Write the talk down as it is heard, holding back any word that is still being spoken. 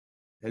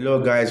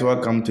Hello guys,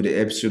 welcome to the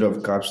episode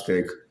of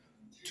Capstech.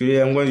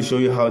 Today I'm going to show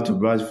you how to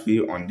browse free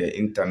on the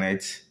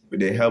internet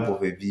with the help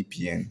of a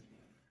VPN.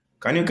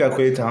 Can you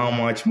calculate how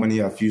much money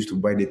you have used to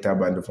buy data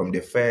bundle from the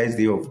first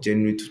day of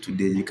January to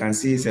today? You can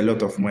see it's a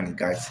lot of money,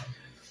 guys.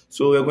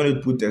 So we're going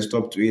to put a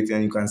stop to it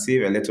and you can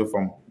save a little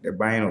from the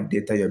buying of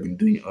data you have been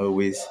doing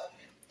always.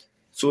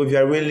 So if you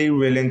are really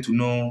willing to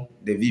know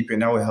the VPN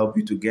that will help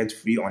you to get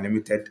free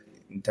unlimited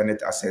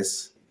internet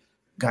access,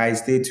 guys,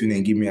 stay tuned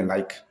and give me a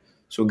like.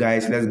 So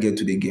guys, let's get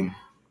to the game.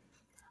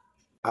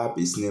 App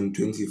is named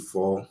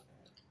 24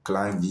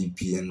 Client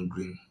VPN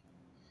Green.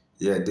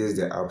 Yeah, this is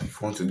the app.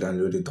 If you want to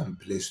download it on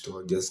Play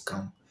Store, just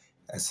come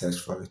and search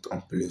for it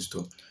on Play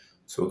Store.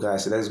 So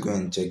guys, let's go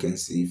and check and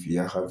see if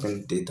you are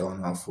having data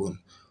on our phone.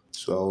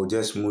 So I will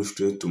just move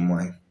straight to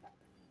my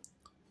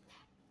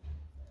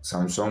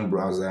Samsung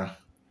browser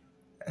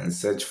and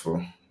search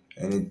for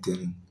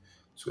anything.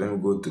 So let me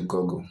go to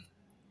Google.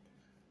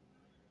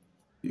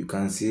 You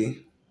can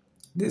see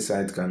this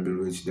site can be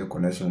reached. The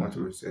connection was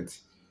reset.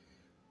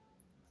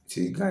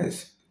 See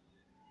guys,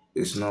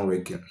 it's not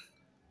working.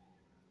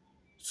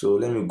 So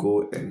let me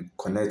go and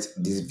connect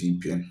this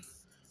VPN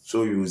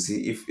so you will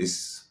see if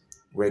it's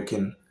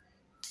working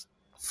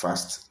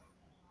fast.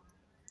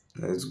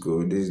 Let's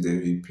go. This is the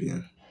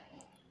VPN.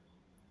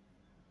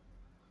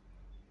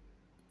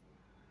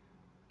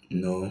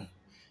 No,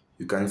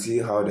 you can see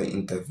how the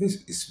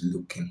interface is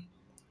looking.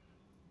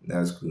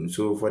 That's good.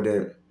 So for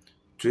the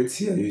traits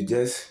here,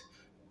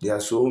 there are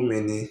so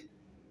many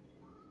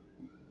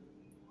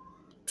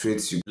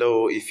traits.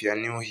 Hello, if you are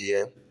new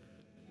here,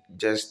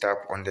 just tap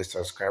on the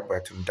subscribe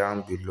button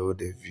down below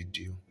the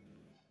video.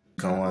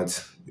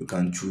 You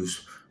can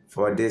choose.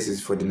 For this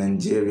is for the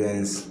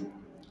Nigerians.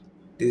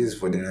 This is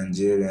for the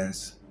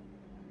Nigerians.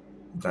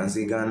 You can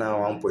see Ghana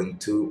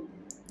 1.2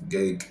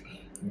 gig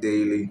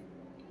daily,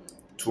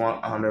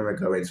 200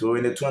 megabytes. So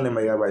when the 200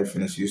 megabyte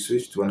finish, you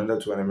switch to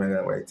another 200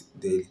 megabyte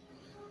daily.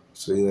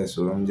 So yeah,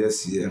 so I'm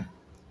just here.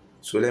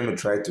 So let me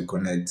try to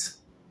connect.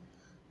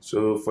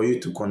 So for you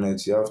to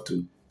connect, you have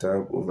to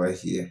tap over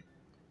here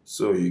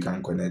so you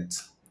can connect.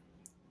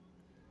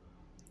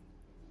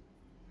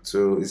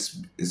 So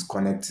it's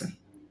connecting.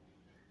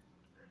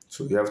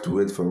 So you have to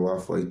wait for a while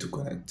for it to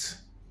connect.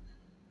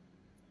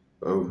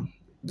 Oh,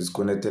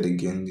 disconnected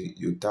again.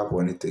 You tap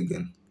on it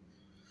again.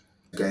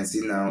 You can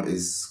see now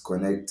it's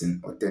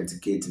connecting,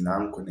 authenticating. Now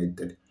I'm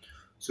connected.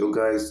 So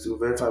guys, to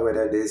verify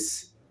whether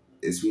this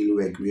is really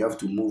working, we have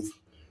to move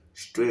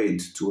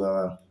straight to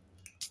our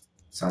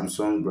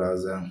Samsung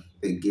browser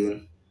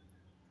again.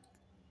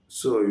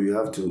 So you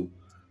have to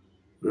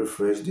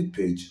refresh the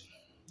page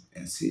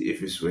and see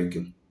if it's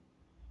working.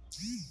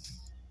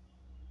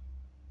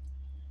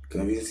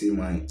 Can you see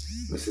my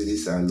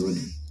messages are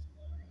loading?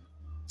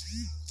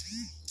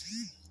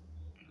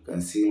 You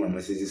can see my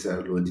messages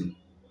are loading.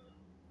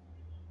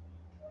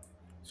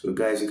 So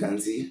guys, you can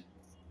see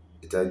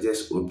it has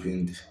just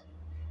opened.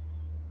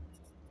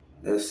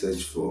 Let's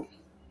search for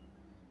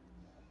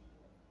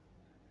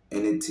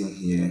anything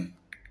here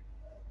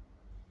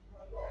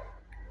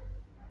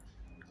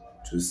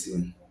to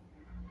see.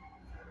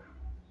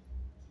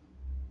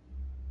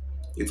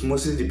 It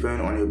mostly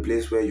depends on your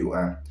place where you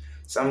are.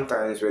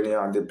 Sometimes when you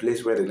are at the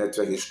place where the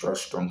network is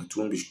strong, it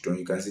won't be strong.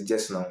 You can see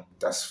just now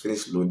it has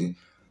finished loading.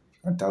 You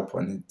can tap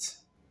on it.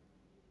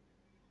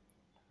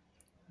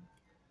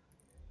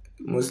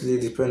 Mostly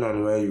depend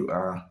on where you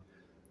are.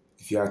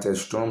 If you are at a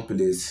strong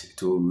place,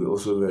 it will be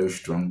also very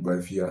strong. But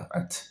if you are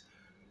at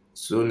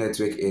slow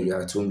network area,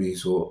 it won't be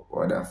so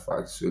all that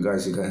fast. So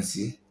guys, you can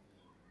see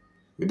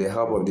with the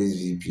help of this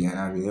VPN,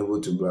 I've been able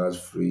to browse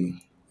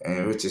free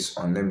and which is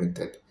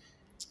unlimited.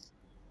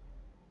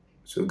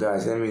 So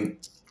guys, let me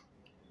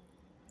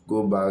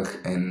go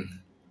back and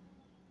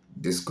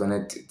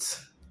disconnect it.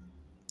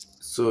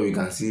 So you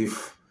can see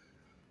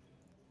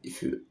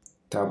if you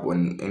tap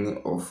on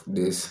any of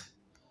this,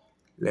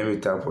 let me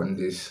tap on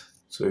this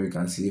so you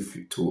can see if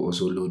it will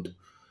also load.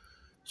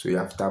 So you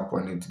have tap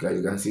on it, guys.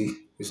 You can see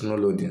it's not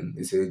loading.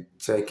 It's a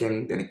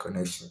checking the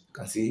connection. You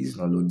can see it's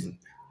not loading.